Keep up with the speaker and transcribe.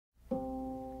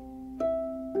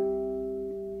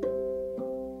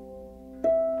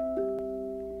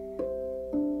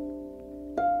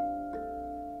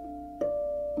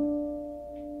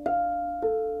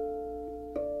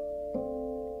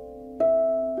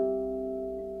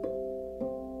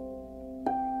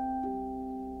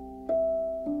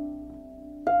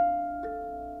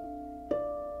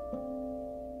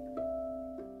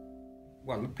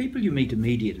people you meet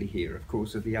immediately here, of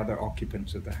course, are the other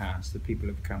occupants of the house, the people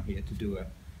who have come here to do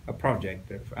a project,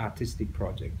 an artistic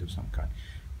project of some kind.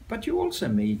 But you also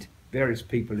meet various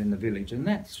people in the village, and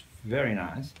that's very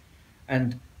nice.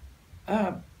 And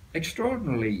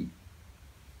extraordinarily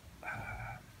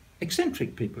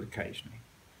eccentric people occasionally,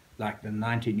 like the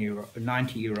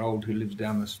 90-year-old who lives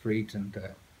down the street and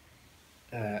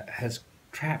has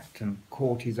trapped and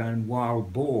caught his own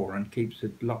wild boar and keeps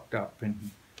it locked up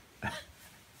in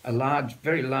a large,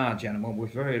 very large animal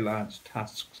with very large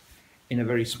tusks in a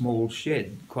very small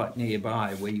shed quite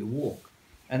nearby where you walk.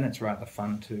 And that's rather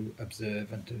fun to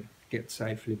observe and to get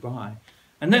safely by.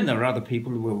 And then there are other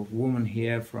people, who are a woman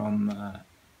here from,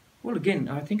 well, again,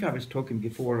 I think I was talking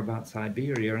before about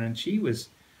Siberia, and she was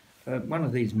one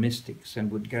of these mystics and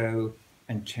would go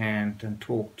and chant and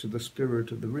talk to the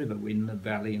spirit of the river in the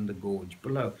valley and the gorge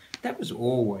below. That was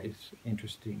always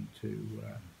interesting to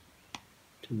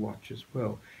watch as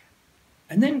well.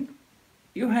 And then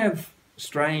you have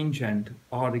strange and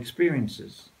odd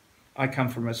experiences. I come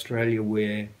from Australia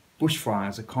where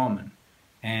bushfires are common,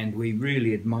 and we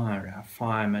really admire our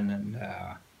firemen and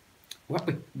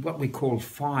what we call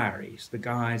fireys, the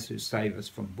guys who save us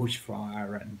from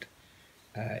bushfire and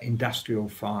industrial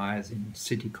fires in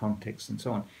city contexts and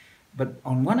so on. But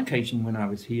on one occasion when I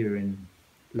was here in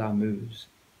Muse,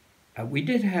 we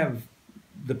did have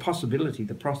the possibility,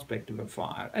 the prospect of a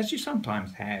fire, as you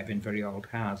sometimes have in very old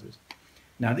houses.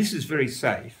 Now this is very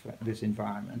safe, this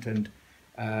environment, and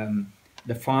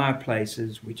the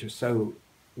fireplaces, which are so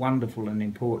wonderful and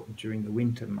important during the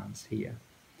winter months here,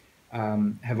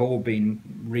 have all been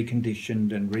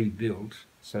reconditioned and rebuilt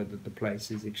so that the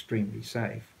place is extremely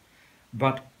safe.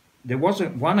 But there was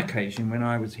one occasion when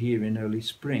I was here in early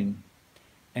spring,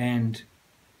 and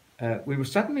we were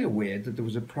suddenly aware that there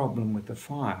was a problem with the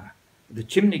fire. The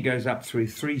chimney goes up through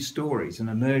 3 stories and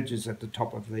emerges at the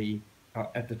top of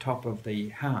the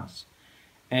house.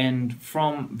 And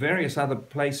from various other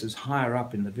places higher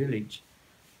up in the village,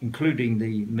 including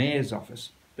the mayor's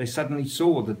office, they suddenly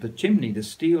saw that the chimney, the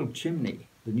steel chimney,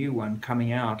 the new one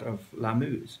coming out of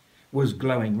Muse, was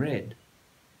glowing red.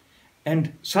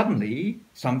 And suddenly,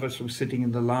 some of us were sitting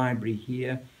in the library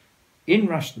here. In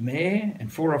rushed the mayor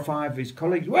and 4 or 5 of his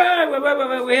colleagues.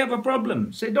 Whoa, we have a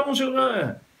problem. C'est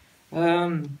dangereux.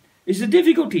 It's a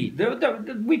difficulty.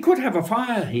 We could have a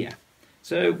fire here.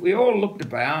 So we all looked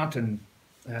about and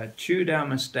chewed our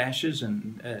mustaches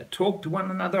and talked to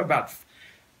one another about...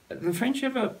 The French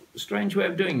have a strange way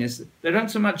of doing this. They don't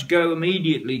so much go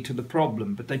immediately to the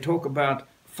problem, but they talk about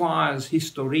fires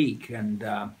historiques and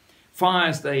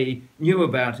fires they knew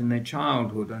about in their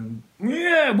childhood. And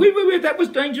yeah, that was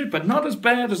dangerous, but not as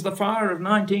bad as the fire of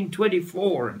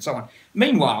 1924 and so on.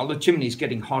 Meanwhile, the chimney's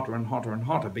getting hotter and hotter and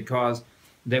hotter because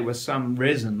there was some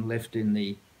resin left in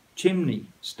the chimney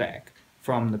stack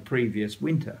from the previous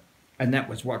winter. And that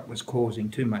was what was causing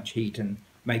too much heat and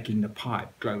making the pipe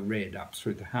glow red up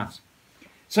through the house.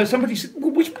 So somebody said,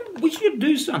 well, we should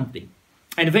do something.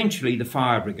 And eventually the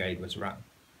fire brigade was rung.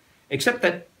 Except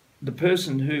that the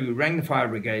person who rang the fire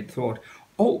brigade thought,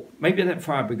 oh, maybe that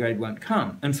fire brigade won't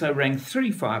come. And so rang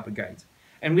 3 fire brigades.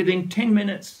 And within 10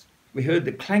 minutes, we heard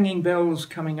the clanging bells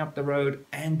coming up the road,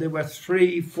 and there were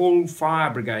 3 full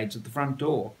fire brigades at the front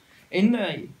door. In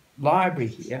the library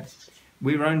here,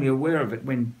 we were only aware of it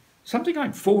when something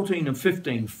like 14 or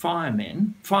 15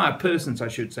 firemen, firepersons I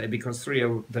should say, because 3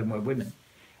 of them were women,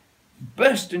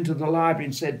 burst into the library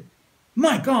and said,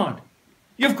 my God,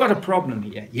 you've got a problem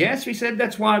here. Yes, we said,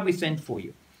 that's why we sent for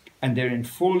you. And they're in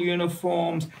full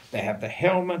uniforms, they have the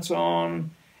helmets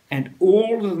on, and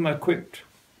all of them are equipped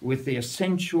with the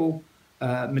essential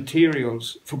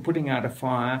materials for putting out a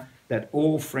fire that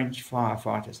all French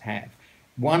firefighters have.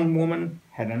 One woman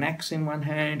had an axe in one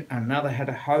hand, another had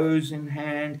a hose in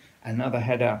hand, another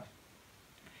had a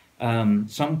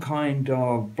some kind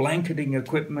of blanketing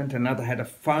equipment, another had a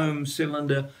foam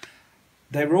cylinder.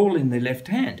 They were all in their left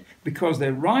hand because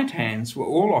their right hands were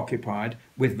all occupied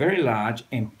with very large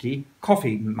empty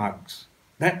coffee mugs.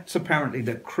 That's apparently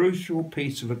the crucial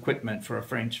piece of equipment for a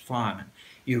French fireman.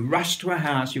 You rush to a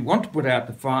house, you want to put out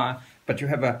the fire, but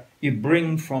you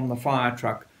bring from the fire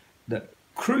truck the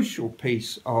crucial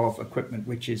piece of equipment,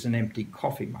 which is an empty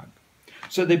coffee mug.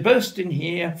 So they burst in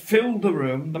here, filled the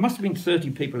room. There must have been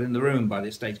 30 people in the room by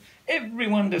this stage.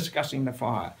 Everyone discussing the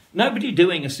fire. Nobody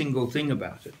doing a single thing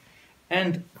about it.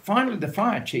 And finally the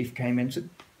fire chief came in and said,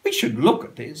 we should look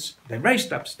at this. They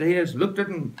raced upstairs, looked at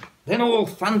it, and then all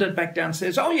thundered back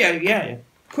downstairs. Oh, yeah,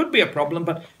 could be a problem,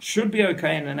 but should be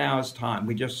okay in an hour's time.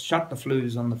 We just shut the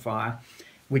flues on the fire,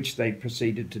 which they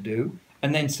proceeded to do,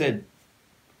 and then said,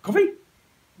 coffee?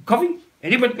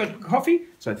 Anybody got coffee?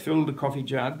 So they filled the coffee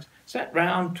jugs, sat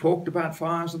round, talked about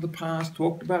fires of the past,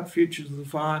 talked about futures of the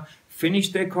fire,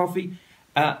 finished their coffee,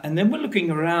 and then were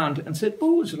looking around and said,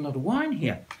 oh, there's a lot of wine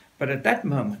here. But at that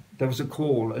moment, there was a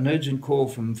call, an urgent call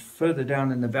from further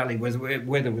down in the valley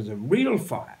where there was a real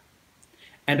fire.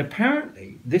 And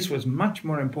apparently, this was much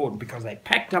more important because they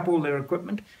packed up all their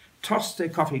equipment, tossed their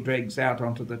coffee dregs out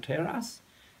onto the terrace,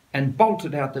 and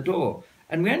bolted out the door.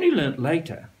 And we only learnt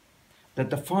later that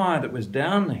the fire that was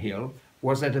down the hill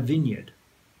was at a vineyard,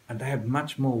 and they had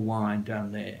much more wine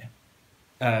down there,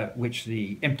 which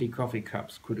the empty coffee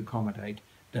cups could accommodate,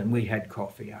 than we had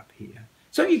coffee up here.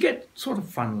 So you get sort of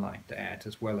fun like that,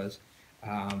 as well as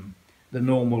the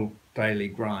normal daily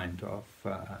grind of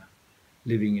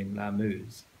living in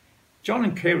Muse. John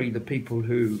and Kerry, the people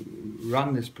who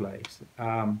run this place,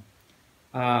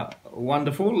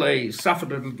 wonderful. They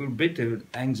suffered a little bit of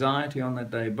anxiety on that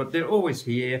day, but they're always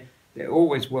here. They're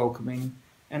always welcoming.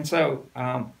 And so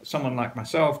someone like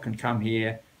myself can come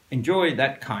here, enjoy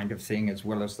that kind of thing, as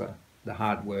well as the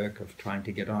hard work of trying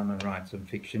to get on and write some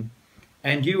fiction.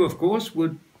 And you, of course,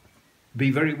 would be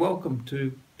very welcome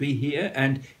to be here.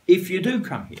 And if you do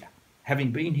come here,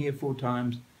 having been here 4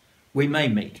 times, we may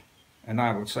meet. And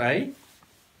I will say,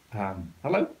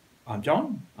 hello, I'm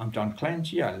John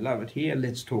Clanchy. I love it here.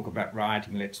 Let's talk about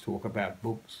writing. Let's talk about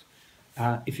books.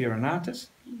 If you're an artist,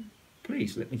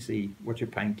 please let me see what you're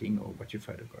painting or what you're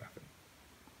photographing.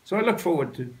 So I look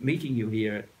forward to meeting you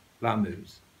here at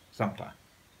Muse sometime.